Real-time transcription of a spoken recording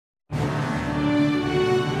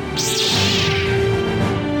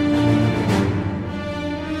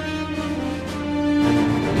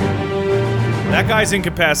That guy's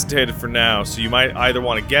incapacitated for now, so you might either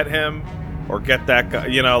want to get him or get that guy.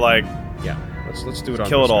 You know, like Yeah, let's do it on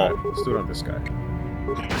kill this it all. guy. Let's do it on this guy.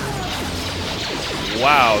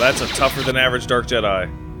 wow, that's a tougher than average Dark Jedi.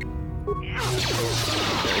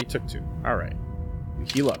 Yeah, he took 2. All right,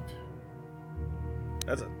 heal up.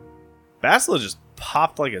 That's a Bastila just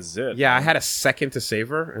popped like a zip. Yeah, I had a second to save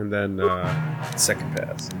her, and then Second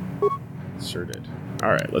pass. sure did. All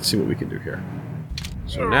right, let's see what we can do here.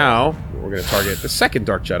 So now we're going to target the second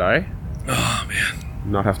Dark Jedi. Oh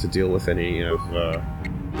man. Not have to deal with any of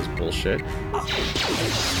this bullshit.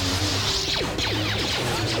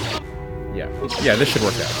 Yeah, this should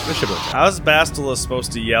work out. This should work out. How's Bastila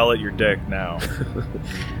supposed to yell at your dick now?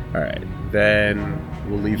 All right, then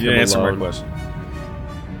we'll leave You him didn't answer alone. my question.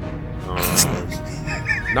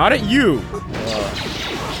 Not at you.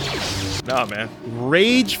 Nah, man.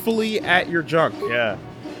 Ragefully at your junk. Yeah.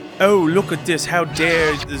 Oh, look at this. How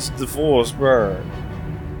dare this divorce, bro.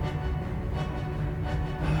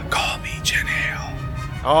 Call me Janelle.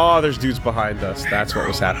 Oh, there's dudes behind us. That's what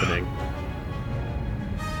was happening.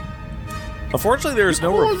 Unfortunately, there is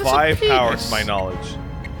no call this a revive power penis? to my knowledge.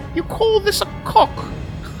 You call this a cock?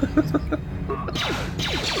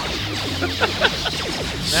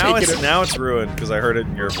 Now it's ruined because I heard it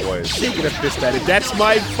in your voice. Shaking a fist at it. That's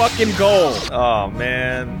my fucking goal. Oh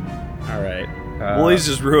man. All right. Bullies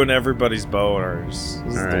just ruin everybody's boners.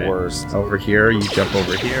 This is all the right. worst. Over here, you jump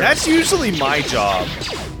over here. That's usually my job.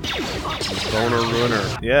 Boner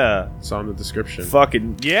ruiner. Yeah. It's on the description.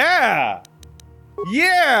 Fucking yeah.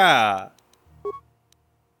 Yeah.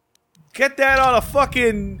 Get that on a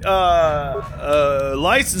fucking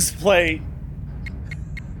license plate.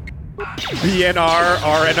 BNR,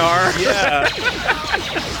 RNR. Yeah.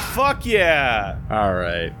 Fuck yeah. All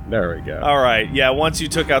right. There we go. All right. Yeah. Once you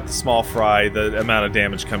took out the small fry, the amount of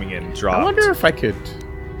damage coming in dropped. I wonder if I could.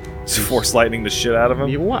 Force lightning the shit out of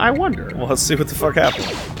him. I wonder. Well, let's see what the fuck happened.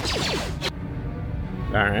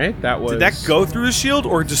 All right. That was. Did that go through the shield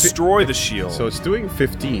or destroy the shield? So it's doing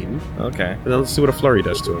 15. Okay. And then let's see what a flurry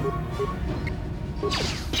does to him.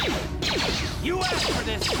 You asked for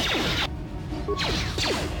this.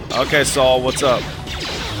 Okay, Saul, what's up?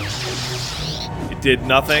 It did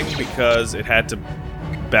nothing because it had to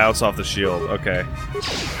bounce off the shield. Okay.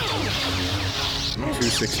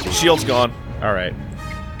 260. Shield's gone. All right.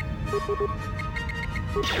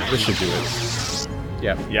 This should do it.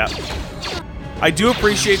 Yeah. Yeah. I do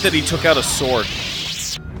appreciate that he took out a sword.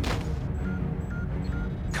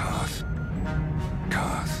 Carth.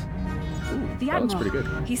 The That looks Admiral. pretty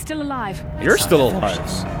good. He's still alive. You're still alive.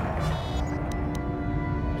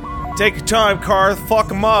 Take your time, Karth. Fuck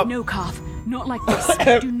him up. No, Carth. Not like this.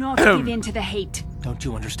 Do not give in to the hate. Don't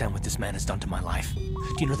you understand what this man has done to my life?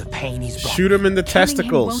 Do you know the pain he's brought? Shoot him in the Killing him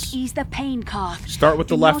testicles. won't ease the pain, Carth. Start with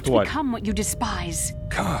the Do left not one. become what you despise.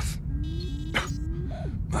 Carth.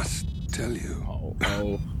 Must tell you.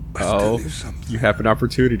 Oh. Must tell you something. You have an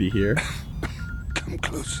opportunity here. Come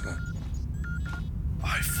closer.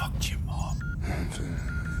 I fucked you, Mom.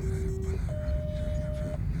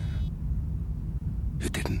 You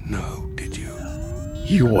didn't know, did you?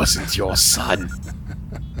 He wasn't your son.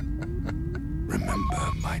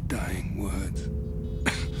 Remember my dying words.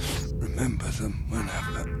 Remember them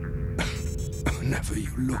whenever you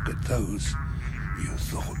look at those you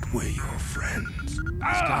thought were your friends. Scott,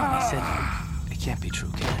 I said it can't be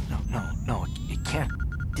true, can it? No, it can't.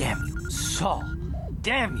 Damn you, Saul.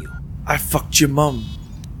 Damn you. I fucked your mom.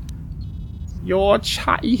 Your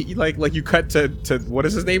child. Like you cut to what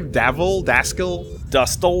is his name? Daskell?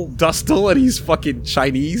 Dustle, and he's fucking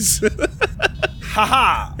Chinese.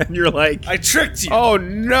 Haha! And you're like, I tricked you! oh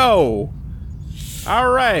no!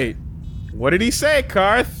 Alright. What did he say,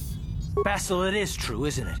 Karth? Basil, it is true,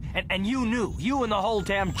 isn't it? And you knew. You and the whole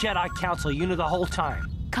damn Jedi Council, you knew the whole time.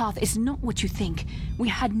 Carth, it's not what you think. We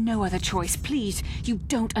had no other choice. Please, you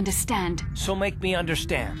don't understand. So make me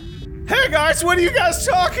understand. Hey guys, what are you guys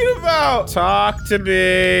talking about? Talk to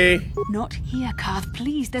me. Not here, Carth.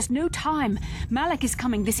 Please, there's no time. Malak is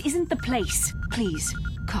coming. This isn't the place. Please,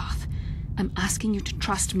 Carth, I'm asking you to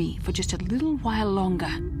trust me for just a little while longer.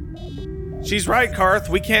 She's right, Karth.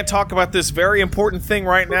 We can't talk about this very important thing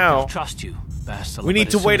right now. Trust you, Basil. We need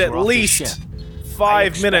to wait at least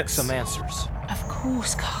 5 minutes. Some answers. Of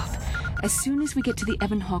course, Carth. As soon as we get to the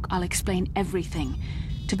Ebon Hawk, I'll explain everything.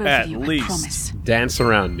 To both At of you, least. I promise. Dance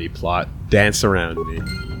around me, plot. Dance around me.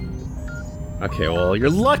 Okay, well, you're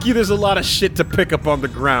lucky there's a lot of shit to pick up on the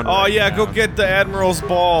ground. Oh right yeah, now. go get the Admiral's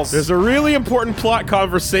balls. There's a really important plot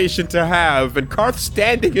conversation to have, and Karth's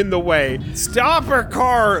standing in the way. Stop her,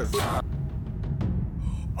 Karth!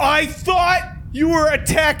 I thought you were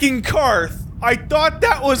attacking Karth. I thought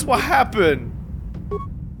that was what happened.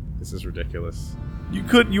 This is ridiculous.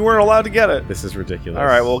 You weren't allowed to get it. This is ridiculous. All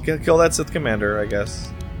right, well, kill that Sith commander, I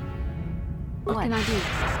guess. What can I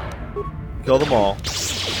do? Kill them all.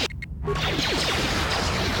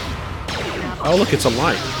 Oh, look, it's a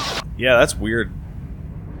line. Yeah, that's weird.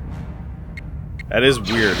 That is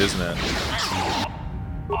weird, isn't it?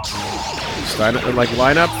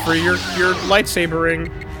 Line up for your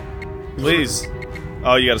lightsabering. Please.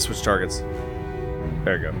 Oh, you gotta switch targets.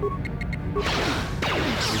 There you go.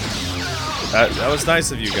 That was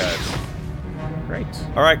nice of you guys. Great.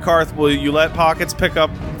 Alright, Karth, will you let Pockets pick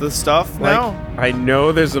up the stuff now? I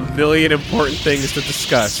know there's a million important things to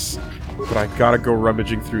discuss, but I gotta go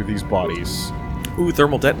rummaging through these bodies. Ooh,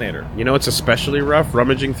 thermal detonator. You know, it's especially rough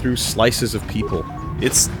rummaging through slices of people.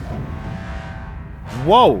 It's...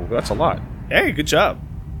 Whoa, that's a lot. Hey, good job.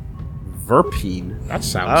 Verpine. That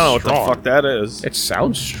sounds I don't know strong. what the fuck that is. It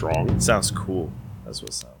sounds strong. It sounds cool. That's what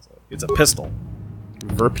it sounds like. It's a pistol.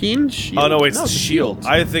 Verpine? Shield? Oh, no, wait, it's a a shield.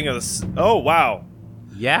 I think of this... Oh, wow.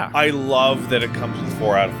 Yeah. I love that it comes with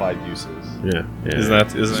 4 out of 5 uses. Yeah. Isn't it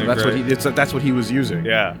that's great? that's what he was using.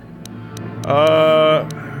 Yeah.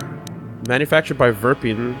 Manufactured by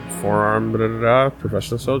Verpine, forearm,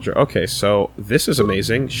 professional soldier. Okay, so this is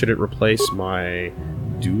amazing. Should it replace my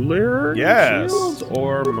dueler Yes. shield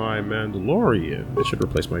or my Mandalorian? It should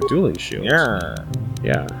replace my dueling shield. Yeah.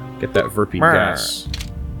 Yeah. Get that Verpine Brr. gas.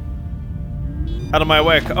 Out of my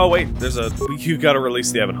way. Oh, wait, there's a... You gotta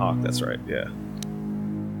release the Ebon Hawk, that's right, yeah.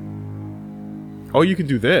 Oh, you can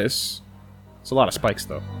do this. It's a lot of spikes,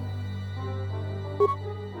 though.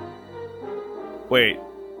 Wait.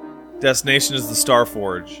 Destination is the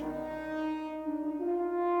Starforge.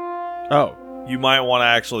 Oh. You might want to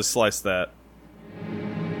actually slice that.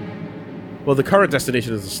 Well, the current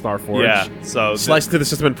destination is the Starforge. Yeah, so... Slice into the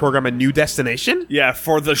system and program a new destination? Yeah,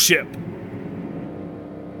 for the ship.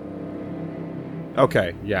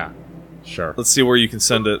 Okay, yeah. Sure. Let's see where you can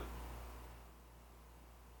send it.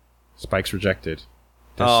 Spikes rejected.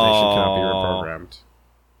 Destination cannot be reprogrammed.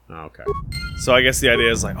 Oh, okay. So I guess the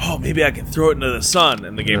idea is like, oh, maybe I can throw it into the sun,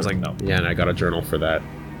 and the game's like, no. Yeah, and I got a journal for that.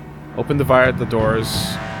 Open the doors.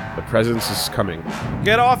 The presence is coming.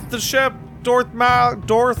 Get off the ship! Dorth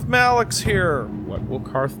Malik's here! What will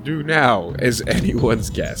Karth do now is anyone's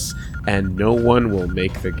guess, and no one will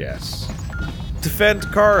make the guess. Defend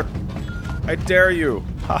Karth! I dare you!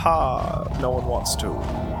 Haha, no one wants to.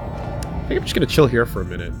 I think I'm just gonna chill here for a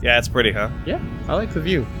minute. Yeah, it's pretty, huh? Yeah, I like the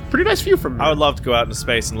view. Pretty nice view from here. I would love to go out into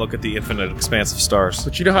space and look at the infinite expanse of stars.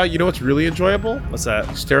 But you know what's really enjoyable? What's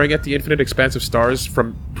that? Staring at the infinite expanse of stars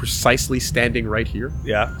from precisely standing right here.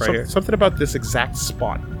 Yeah, right here. Something about this exact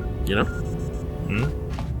spot, you know? Hmm?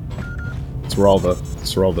 It's where all the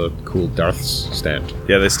cool Darths stand.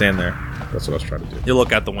 Yeah, they stand there. That's what I was trying to do. You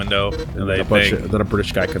look out the window, and they think... Then a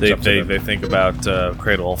British guy comes up to them. They think about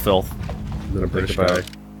Cradle of Filth. And then a British guy.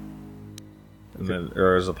 And then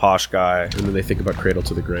there's a posh guy. And then they think about Cradle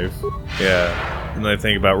to the Grave. Yeah. And they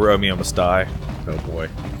think about Romeo Must Die. Oh boy.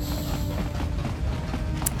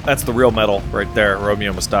 That's the real metal right there.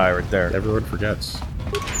 Romeo Must Die right there. Everyone forgets.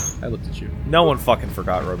 I looked at you. No one fucking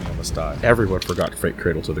forgot Romeo Must Die. Everyone forgot Fate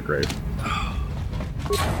Cradle to the Grave.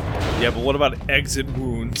 Yeah, but what about Exit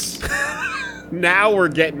Wounds? Now we're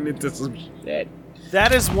getting into some shit.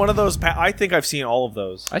 That is one of those... I think I've seen all of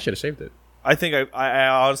those. I should have saved it. I think I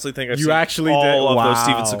honestly think I've You seen actually all did? of Wow. those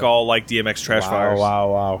Steven Seagal like DMX trash fires.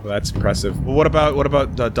 Wow, that's impressive. Well, what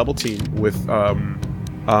about Double Team with Rodman.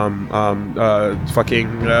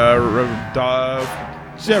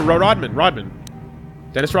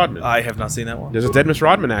 Dennis Rodman. I have not seen that one. There's a Dennis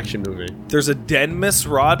Rodman action movie. There's a Dennis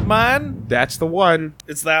Rodman? That's the one.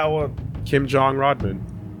 It's that one. Kim Jong Rodman.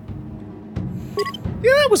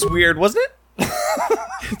 Yeah, that was weird, wasn't it?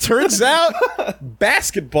 Turns out,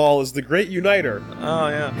 basketball is the great uniter. Oh,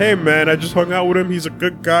 yeah. Hey man, I just hung out with him. He's a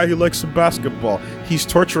good guy. He likes some basketball. He's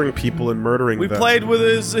torturing people and murdering We them. played with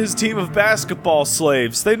his team of basketball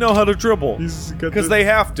slaves. They know how to dribble. Because they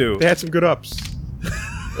have to. They had some good ups.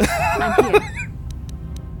 I'm here.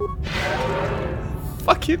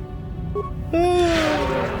 Fucking.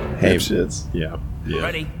 Hey, shits. Yeah.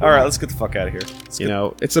 Ready? All right, let's get the fuck out of here. You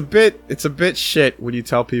know, it's a bit shit when you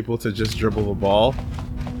tell people to just dribble the ball,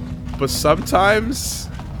 but sometimes.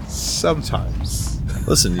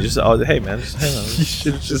 Listen, you just hey man, just hang on. You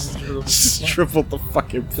should just dribble the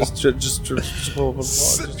fucking ball. Just dribble the ball.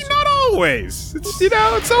 Not always. It's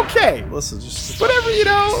it's okay. Listen, just Whatever,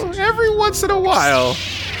 every once in a while.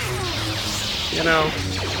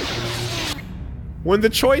 When the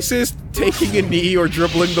choice is taking a knee or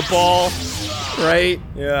dribbling the ball, right?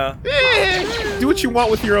 yeah. Do what you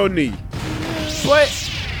want with your own knee. But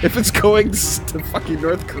if it's going to fucking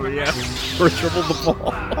North Korea or dribble the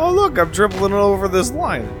ball. Oh look, I'm dribbling over this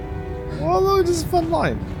line. Oh look, this is a fun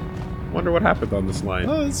line. Wonder what happened on this line.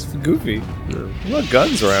 Oh, it's goofy. Yeah. Look,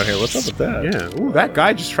 guns around here. What's up with that? Yeah. Ooh, that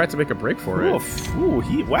guy just tried to make a break for it. Oof. Ooh,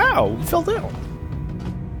 he fell down.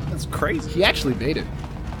 That's crazy. He actually made it.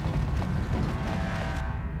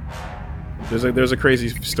 There's a crazy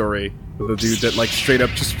story with a dude that like straight up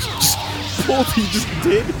just pulled.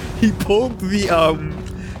 He pulled the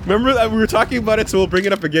Remember that we were talking about it, so we'll bring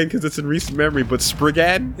it up again because it's in recent memory. But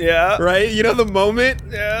Spriggan, Yeah. right? You know the moment,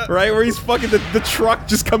 Yeah. right, where he's fucking the truck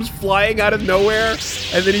just comes flying out of nowhere,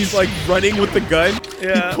 and then he's like running with the gun.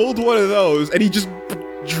 Yeah. He pulled one of those, and he just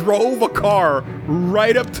drove a car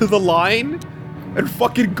right up to the line, and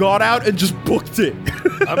fucking got out and just booked it.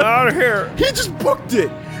 I'm out of here. He just booked it,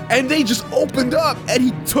 and they just opened up, and he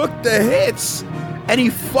took the hits, and he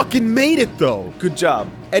fucking made it though. Good job.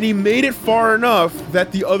 And he made it far enough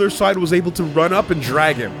that the other side was able to run up and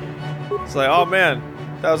drag him. It's like, oh man,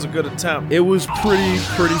 that was a good attempt. It was pretty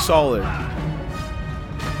solid.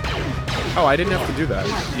 Oh, I didn't have to do that.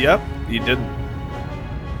 Yep, you didn't.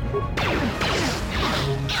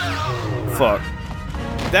 Fuck.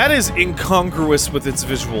 That is incongruous with its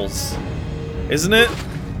visuals, isn't it?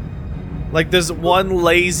 Like there's one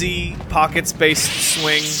lazy pocket-based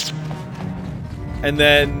swing, and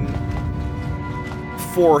then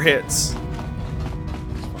 4 hits.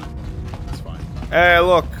 It's fine. Hey,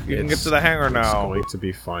 look, you can get to the hangar It's now. going to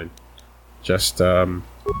be fine. Just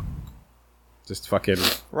fucking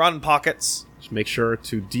Run, pockets. just make sure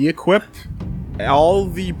to de-equip all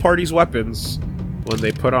the party's weapons when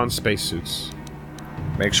they put on spacesuits.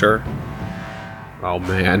 Make sure. Oh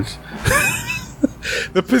man.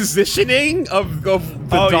 The positioning of the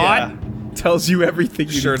Oh, dot yeah. tells you everything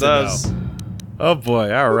you Sure need to does. know. Oh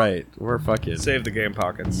boy, alright. We're fucking... Save the game,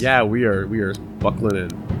 pockets. Yeah, we are buckling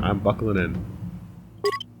in. I'm buckling in.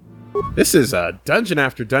 This is dungeon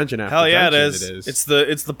after dungeon after Hell yeah, dungeon. it is. It's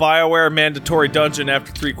the BioWare mandatory dungeon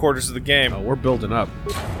after 3/4 of the game. Oh, we're building up.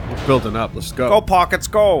 We're building up. Let's go. Go, pockets,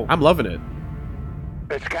 go! I'm loving it.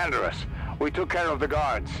 It's Canderous. We took care of the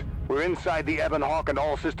guards. We're inside the Ebon Hawk and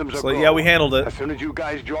all systems are So go. yeah, we handled it. As soon as you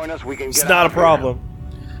guys join us, we can It's get not out a of here. problem.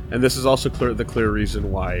 And this is also the clear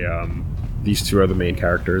reason why these two are the main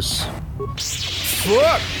characters.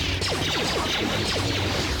 Fuck!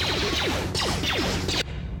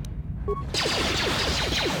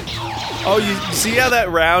 Oh, you see how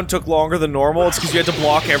that round took longer than normal? It's because you had to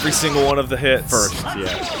block every single one of the hits. First,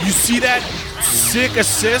 yeah. You see that sick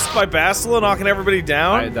assist by Bastila knocking everybody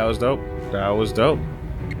down? That was dope. That was dope.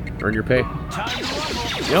 Earn your pay.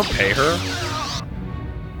 You don't pay her,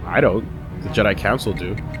 I don't. The Jedi Council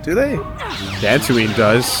do. do they? Dantooine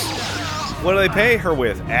does. What do they pay her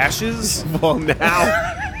with? Ashes? Well, now.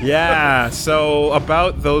 Yeah, so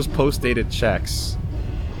about those post-dated checks.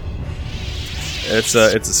 It's a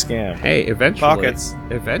scam. Hey, eventually. Pockets.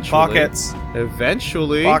 Eventually. Pockets.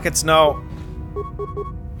 Eventually. Pockets, no.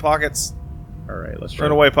 Pockets. Alright, let's try.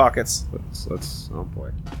 Run away, pockets. Let's. Oh boy.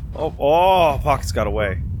 Oh, pockets got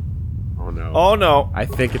away. Oh no. Oh no, I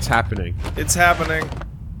think it's happening. it's happening.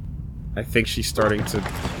 I think she's starting to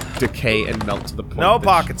decay and melt to the point. No that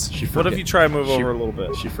pockets. She What if you try and move she- over a little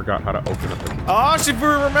bit? She forgot how to open up the Oh, she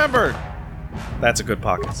remembered. That's a good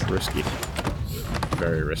pockets. risky.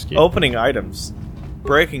 Very risky. Opening items,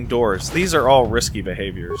 breaking doors. These are all risky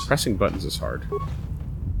behaviors. Pressing buttons is hard.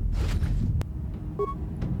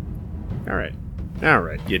 Alright.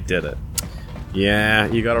 Alright. You did it. Yeah,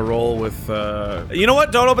 you gotta roll with, You know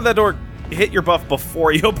what? Don't open that door. Hit your buff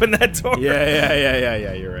before you open that door. Yeah,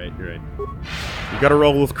 you're right. You gotta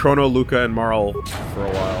roll with Chrono, Luca, and Marl for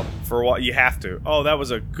a while. For what you have to. Oh, that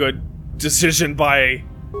was a good decision by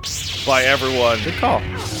everyone. Good call.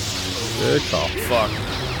 Good call. Fuck.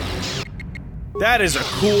 That is a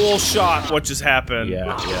cool shot. What just happened?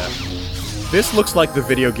 Yeah. This looks like the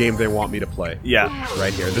video game they want me to play. Yeah.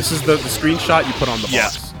 Right here. This is the screenshot you put on the Yeah.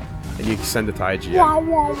 box. And you can send it to IGN.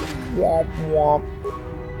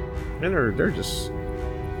 And they're just...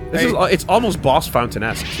 it's almost boss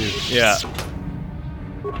fountain-esque, too. Yeah.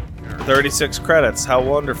 36 credits. How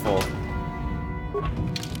wonderful.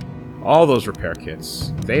 All those repair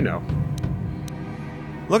kits. They know.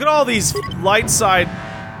 Look at all these light side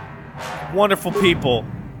wonderful people.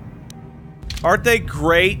 Aren't they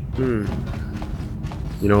great? You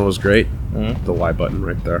know what was great? Hmm? The Y button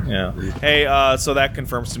right there. Yeah. Hey, so that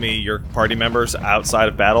confirms to me your party members outside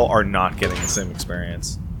of battle are not getting the same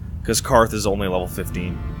experience. Because Karth is only level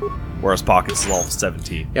 15, whereas Pockets is level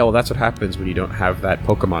 17. Yeah, well, that's what happens when you don't have that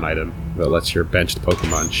Pokemon item that lets your benched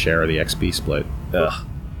Pokemon share the XP split. Ugh.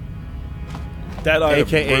 That item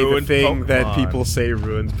AKA the ruined thing that Pokemon. people say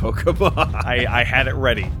ruins Pokemon. I had it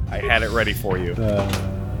ready. I had it ready for you.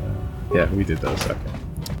 Yeah, we did those.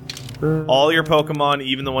 Okay. All your Pokemon,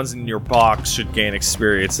 even the ones in your box, should gain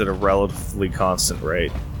experience at a relatively constant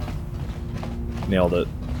rate. Nailed it.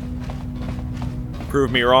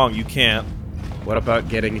 Prove me wrong, you can't. What about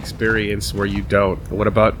getting experience where you don't? What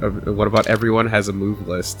about everyone has a move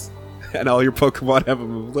list, and all your Pokemon have a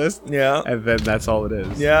move list? Yeah. And then that's all it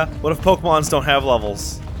is. Yeah. What if Pokemons don't have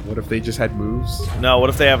levels? What if they just had moves? No, what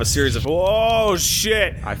if they have a series of... Whoa,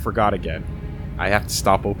 shit! I forgot again. I have to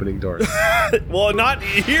stop opening doors. Well, not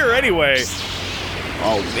here anyway.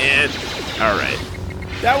 Oh man! All right.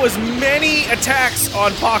 That was many attacks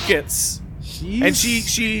on Pockets. And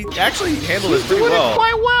she actually handled it pretty doing well. it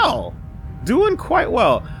quite well. Doing quite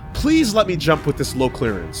well. Please let me jump with this low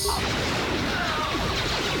clearance.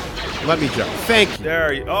 Let me jump. Thank you.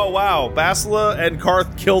 There you... Oh, wow. Basila and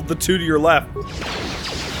Karth killed the two to your left.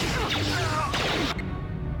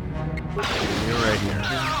 You're right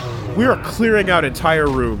here. We are clearing out entire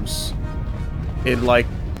rooms in like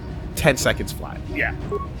 10 seconds flat. Yeah.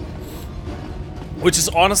 Which is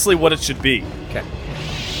honestly what it should be. Okay.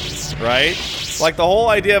 Right? Like, the whole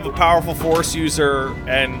idea of a powerful Force user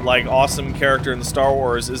and, like, awesome character in the Star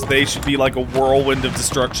Wars is they should be like a whirlwind of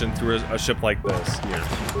destruction through a ship like this. Yeah.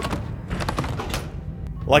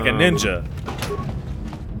 Like a ninja.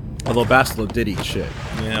 Although Basilo did eat shit.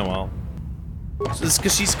 Yeah, well. It's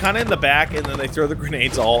because she's kind of in the back, and then they throw the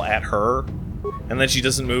grenades all at her, and then she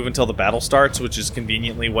doesn't move until the battle starts, which is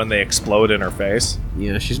conveniently when they explode in her face.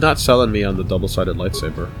 Yeah, she's not selling me on the double-sided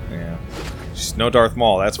lightsaber. Yeah. She's no Darth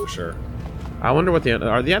Maul, that's for sure. I wonder what the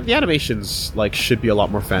animations like should be a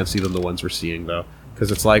lot more fancy than the ones we're seeing though,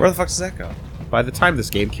 because it's like Where the fuck does that go? by the time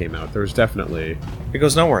this game came out, there was definitely It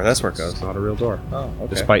goes nowhere, that's where it it's goes. not a real door, Oh, okay.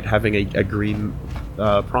 despite having a green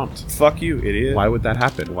prompt. Fuck you, idiot. Why would that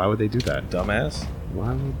happen? Why would they do that? Dumbass.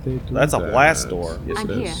 Why would they do That's a that? blast door. Yes, I'm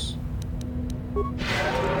it here. is.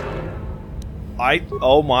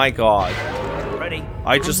 Oh my god. Ready?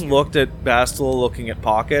 I just here. looked at Bastila looking at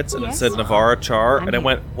Pockets, and it Yes? said Navara Char, I'm and I here.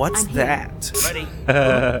 went, what's I'm here. that? Ready?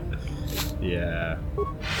 Yeah.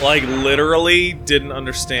 Like, literally didn't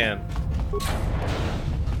understand.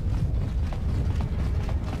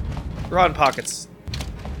 Run, Pockets.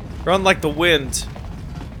 Run like the wind.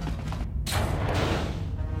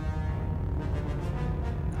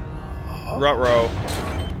 Ruh-roh.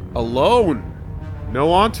 Alone.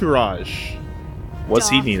 No entourage. What's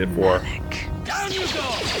he needed for? Down you go!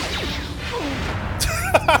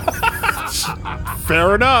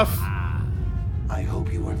 Fair enough. I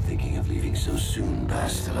hope you weren't thinking of leaving so soon,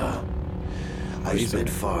 Bastila. I spent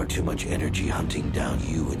far too much energy hunting down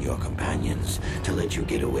you and your companions to let you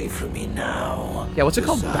get away from me now. Yeah, what's it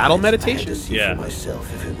called? Besides, Battle I had meditation? to see Yeah. for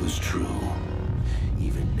myself if it was true.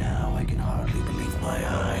 Even now, I can hardly believe my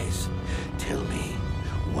eyes. Tell me,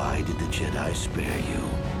 why did the Jedi spare you?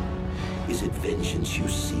 Is it vengeance you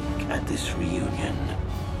seek at this reunion?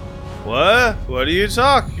 What? What are you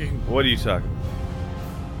talking? What are you talking?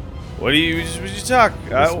 What are you talking?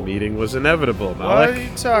 This meeting was inevitable, What Malik. are you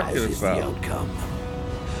talking As is the about? outcome.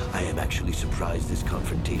 I am actually surprised this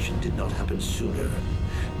confrontation did not happen sooner,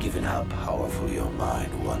 given how powerful your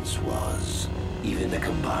mind once was. Even the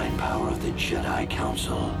combined power of the Jedi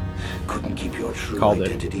Council couldn't keep your true Called it.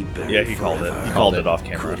 identity buried Yeah, he called it. forever. He called it off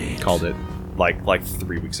camera. Could it? Called it. Like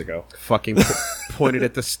 3 weeks ago. Fucking pointed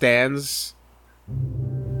at the stands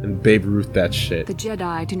and Babe Ruth that shit. The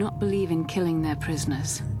Jedi do not believe in killing their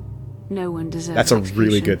prisoners. No one deserves That's a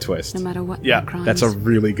really execution, good twist. No matter what Yeah, their crimes. That's a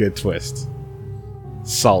really good twist.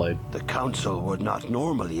 Solid. The Council would not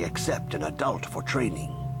normally accept an adult for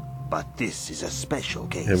training, but this is a special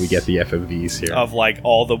case. And we get the FMVs here. Of like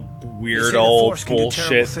all the They weird say the old Force can do bullshit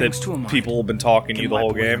terrible that things to a mind. people have been talking to you Can the wipe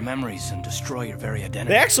whole away your game. memories and destroy your very identity.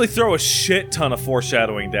 They actually throw a shit ton of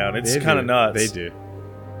foreshadowing down. It's They kind of do. nuts. They do.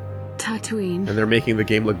 Tatooine, And they're making the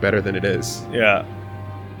game look better than it is. Yeah.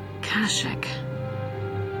 Kashyyyk,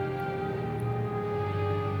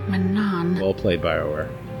 Manan, Well played, BioWare.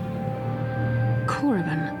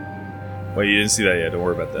 Korriban. Well, you didn't see that yet. Don't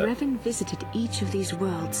worry about that. Revan visited each of these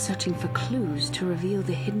worlds searching for clues to reveal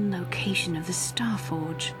the hidden location of the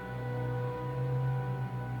Starforge.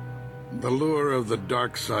 The lure of the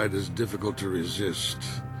dark side is difficult to resist.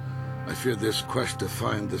 I fear this quest to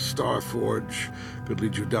find the Star Forge could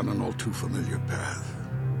lead you down an all too familiar path.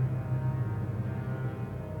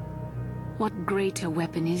 What greater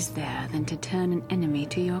weapon is there than to turn an enemy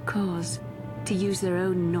to your cause? To use their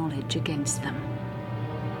own knowledge against them?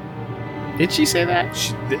 Did she say that?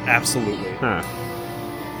 Absolutely. Huh.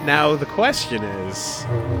 Now the question is,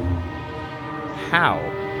 how?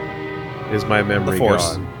 is my memory The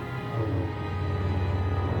Force. gone?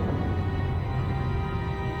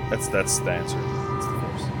 That's the answer. It's the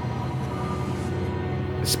Force.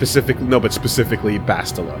 Specifically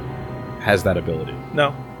Bastila has that ability.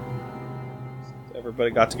 No.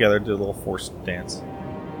 Everybody got together and did a little Force dance.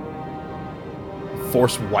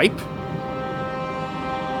 Force wipe?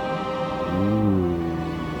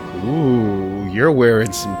 Ooh, you're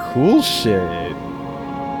wearing some cool shit.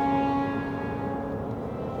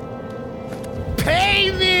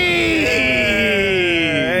 Pay me!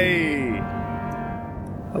 Hey!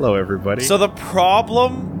 Hello, everybody. So the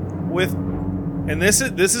problem with... And this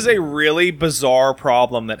is a really bizarre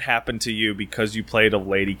problem that happened to you because you played a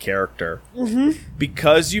lady character. Mm-hmm.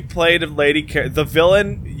 Because you played a lady character... The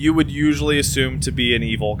villain, you would usually assume to be an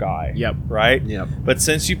evil guy. Yep. Right? Yep. But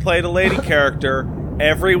since you played a lady character,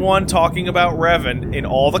 everyone talking about Revan in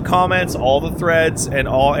all the comments, all the threads, and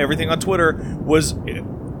everything on Twitter was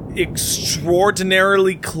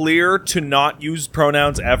extraordinarily clear to not use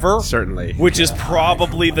pronouns ever. Certainly. Which is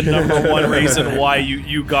probably the number one reason why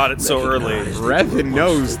you got it so early. Revan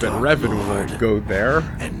knows that Revan won't go there.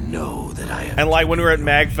 And know that I am. And like when we were at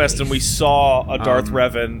MagFest and we saw a Darth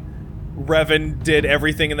Revan, Revan did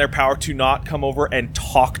everything in their power to not come over and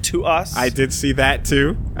talk to us. I did see that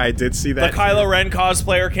too. The Kylo Ren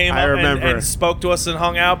cosplayer came up and spoke to us and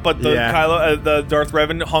hung out, but the the Darth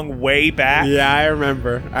Revan hung way back. Yeah, I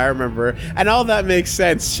remember. And all that makes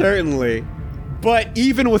sense, certainly. But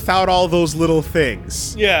even without all those little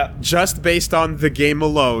things, yeah, just based on the game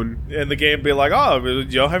alone, and the game be like, oh, you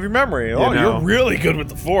don't have your memory. You're really good with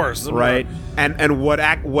the Force, right? And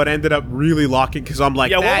what ended up really locking, because I'm like,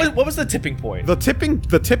 yeah, what was the tipping point? The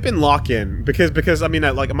tip-in lock-in, because I mean,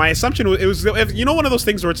 like my assumption was one of those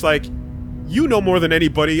things where it's like, you know more than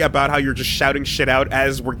anybody about how you're just shouting shit out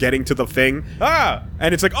as we're getting to the thing.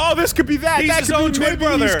 And it's like, oh, this could be that. He's that his could own be twin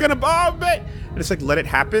brother. He's gonna, oh, man. And it's like, let it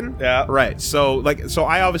happen. Yeah. Right. So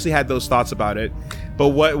I obviously had those thoughts about it, but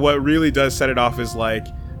what really does set it off is like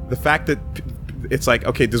the fact that it's like,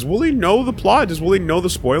 okay, does Wooly know the plot? Does Wooly know the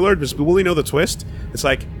spoiler? Does Wooly know the twist? It's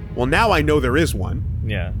like, well, now I know there is one.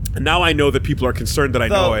 Yeah. And now I know that people are concerned that I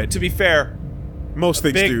know it. To be fair, most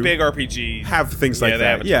things big RPG have things like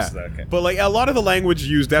that. Yeah, okay. But like a lot of the language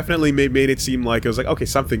used definitely made it seem like it was like, okay,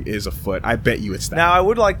 something is afoot. I bet you it's that. Now I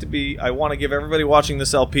want to give everybody watching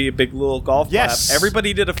this LP a big little golf clap.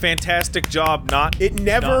 Everybody did a fantastic job not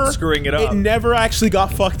screwing it up. It never actually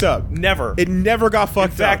got fucked up. Never. It never got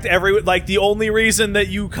fucked up. In fact, the only reason that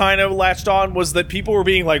you kind of latched on was that people were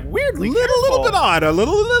being like weirdly little bit odd, a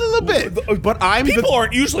little bit. But people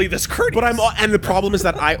aren't usually this courteous. But and the problem is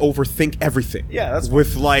that I overthink everything. Yeah, that's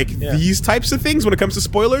with these types of things when it comes to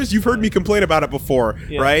spoilers. You've heard me complain about it before,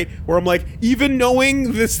 right? Where I'm like, even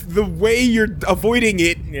knowing the way you're avoiding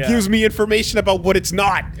it gives me information about what it's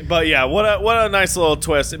not. But yeah, what a nice little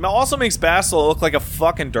twist. It also makes Basil look like a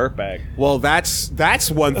fucking dirtbag. Well, that's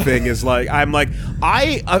one thing. Is like, I'm like,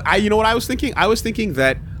 I you know what I was thinking? I was thinking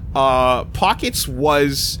that Pockets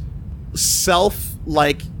was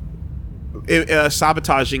sabotaging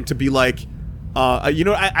to be like,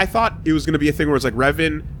 I thought it was going to be a thing where it's like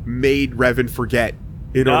Revan made Revan forget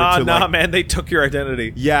in order to man, they took your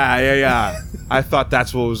identity. Yeah. I thought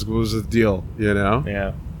that's what was the deal, you know?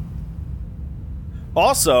 Yeah.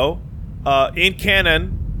 Also, in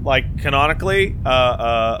canon, like canonically,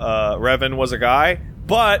 Revan was a guy,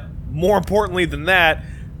 but more importantly than that,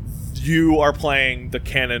 you are playing the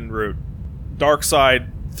canon route. Dark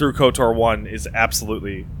side through KOTOR 1 is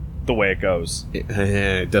absolutely the way it goes.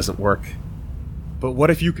 It doesn't work. But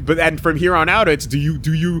what if you? And from here on out, it's do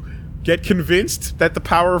you get convinced that the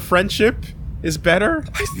power of friendship is better?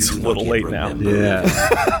 It's a little late now. Yeah.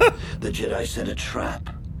 The Jedi set a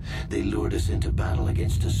trap. They lured us into battle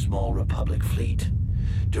against a small Republic fleet.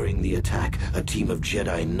 During the attack, a team of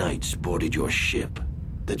Jedi Knights boarded your ship.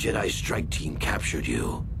 The Jedi strike team captured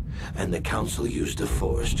you, and the Council used the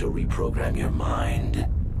Force to reprogram your mind.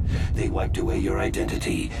 They wiped away your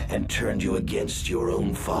identity and turned you against your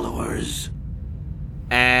own followers.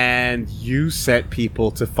 And you sent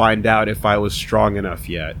people to find out if I was strong enough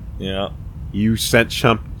yet. Yeah. You sent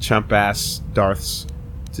chump ass Darths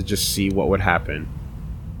to just see what would happen.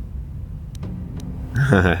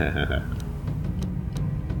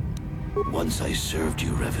 Once I served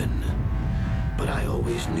you, Revan. But I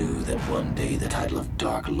always knew that one day the title of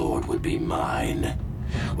Dark Lord would be mine.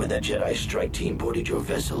 When the Jedi strike team boarded your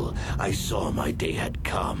vessel, I saw my day had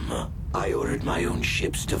come. I ordered my own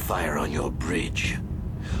ships to fire on your bridge.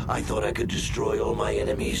 I thought I could destroy all my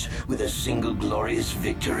enemies with a single glorious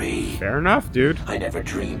victory. Fair enough, dude. I never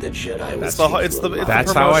dreamed that Jedi was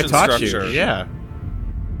That's how I taught structure. you. Yeah.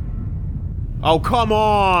 Oh, come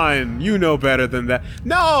on! You know better than that.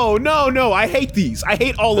 No, no, no! I hate these. I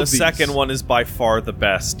hate all of these. The second one is by far the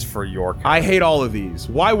best for your character. I hate all of these.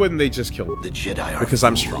 Why wouldn't they just kill me? The Jedi are Because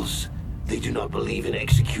I'm strong. fools. They do not believe in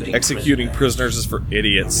executing Prisoners is for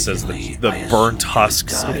idiots, says the burnt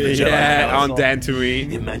husks of the Jedi Yeah, Council. on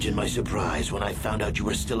Dantooine. Imagine my surprise when I found out you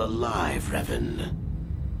were still alive, Revan.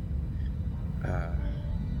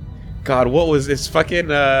 God, what was this fucking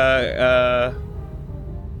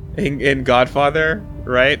in Godfather,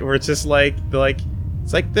 right? Where it's just like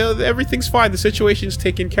it's like everything's fine, the situation's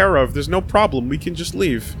taken care of, there's no problem, we can just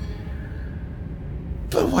leave.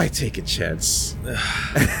 But why take a chance?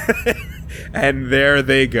 And there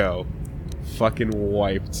they go. Fucking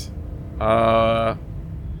wiped.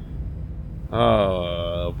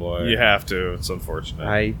 Oh boy. You have to. It's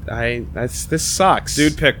unfortunate. This sucks.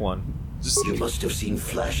 Dude, pick one. Just You must have seen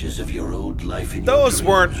flashes of your old life in those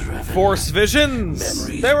your dreams, weren't Revan. force visions.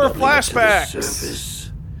 Memories They were bubbling up to the flashbacks.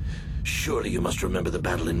 surface. Surely you must remember the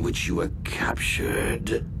battle in which you were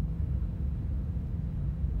captured.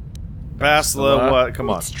 Bastila, what? Come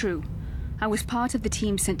on. It's true. I was part of the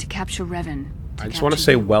team sent to capture Revan. I just want to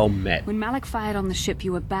say well met. When Malak fired on the ship,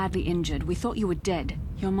 you were badly injured. We thought you were dead.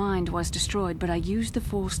 Your mind was destroyed, but I used the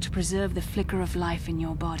Force to preserve the flicker of life in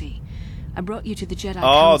your body. I brought you to the Jedi Oh,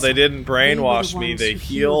 Council. they didn't brainwash They were the me. ones They who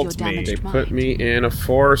healed your me. damaged They mind. put me in a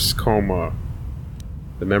force coma.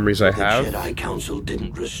 The memories I The have. Jedi Council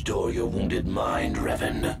didn't restore your wounded mind,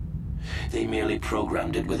 Revan. They merely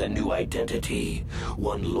programmed it with a new identity,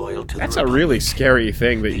 one loyal to That's the a really Republic. scary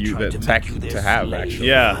thing that They you tried that to tech make you their to have slave. actually.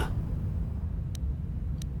 Yeah.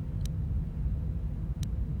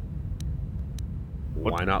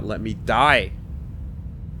 Why not let me die?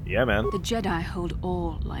 Yeah, man. The Jedi hold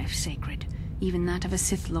all life sacred, even that of a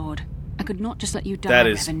Sith Lord. I could not just let you die, That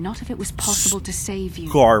is Revan, not if it was possible to save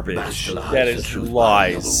you. Garbage. Bastila hides That the is truth behind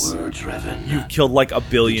lies. other words, Revan. You've killed like a The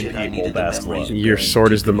billion Jedi people, needed the memories Bastila. Your buried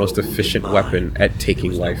sword is deep the in most your wounded efficient mind. weapon at There taking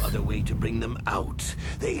was life. no other way to bring them out.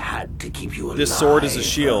 They had to keep you alive. This sword is a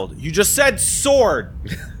shield. You just said sword!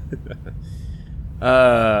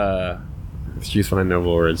 The truth behind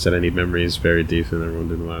noble words said I need memories buried deep in everyone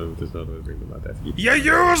didn't want there's no other way to bring them out. You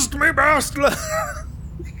used me, Bastila!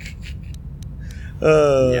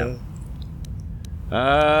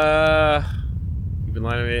 You've been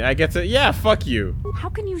lying to me. I get to fuck you. How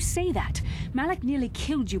can you say that? Malak nearly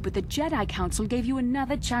killed you, but the Jedi Council gave you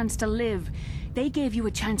another chance to live. They gave you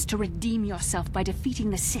a chance to redeem yourself by defeating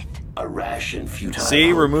the Sith. A rash and futile.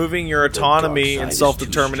 See, removing your The dark autonomy side and is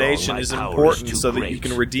self-determination too is strong. My power important is too so that you great.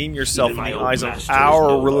 can redeem yourself Even in my the old eyes of master is our no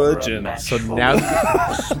longer a religion. match So for now- me.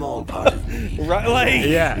 A small part of me. Right, like...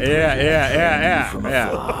 Yeah. From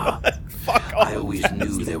afar. Fuck off. I always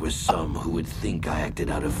knew there were some who would think I acted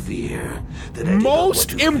out of fear. That I did not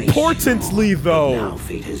Most want to face importantly, you. though, Now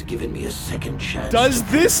fate has given me a second chance. does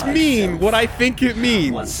to this prove mean myself. what I think it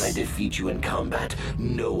Once I means? defeat you in combat,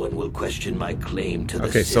 no one will question my claim to the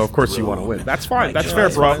Okay, so of Sith course you want to throne. win. That's fine. My That's fair,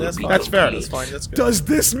 choice bro. will That's be fine. That's fair. complete. That's fine, that's good. Does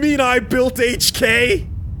this mean I built HK?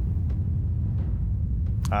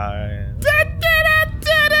 I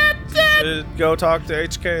should go talk to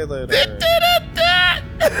HK later.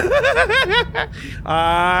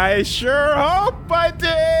 I sure hope I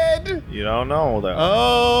did. You don't know that.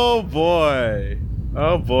 Oh boy.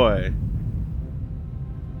 Oh boy.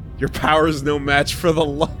 Your power is no match for the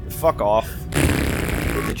love. Fuck off.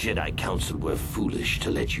 The Jedi Council were foolish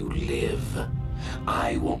to let you live.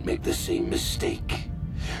 I won't make the same mistake.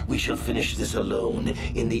 We shall finish this alone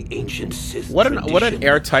in the ancient Sith What an tradition.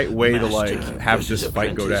 airtight way to Master like have versus this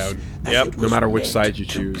fight go apprentice, down. as Yep. it No was matter which meant side you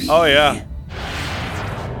to choose. be. Oh, yeah.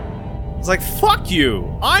 It's like, fuck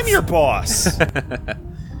you. I'm your boss. All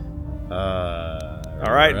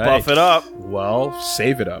right, buff it up. Well,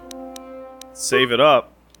 save it up. Save it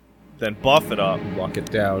up. Then buff it up. Lock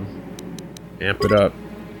it down. Amp it up.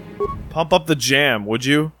 Pump up the jam, would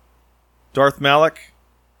you? Darth Malik?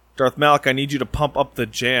 Darth Malik, I need you to pump up the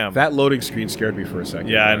jam. That loading screen scared me for a second.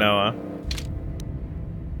 Yeah, I know,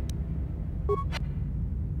 huh?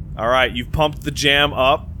 Alright, you've pumped the jam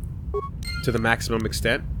up. To the maximum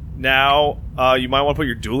extent. Now, you might want to put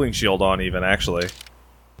your dueling shield on even, actually.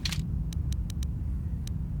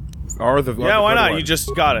 Or the Yeah, why not? You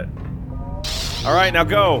just got it. Alright, now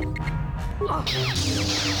go.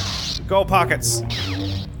 Go, Pockets.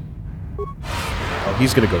 Oh,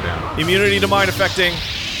 he's gonna go down. Immunity to mind affecting.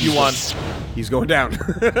 You won. He's going down.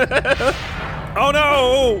 Oh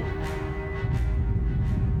no!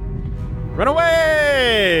 Run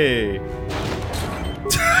away!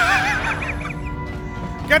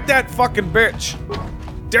 Get that fucking bitch!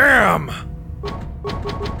 Damn!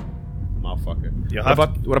 Motherfucker. You'll What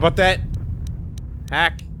have about that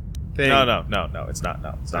hack thing. No, it's not.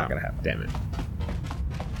 No, it's not gonna happen. Damn it.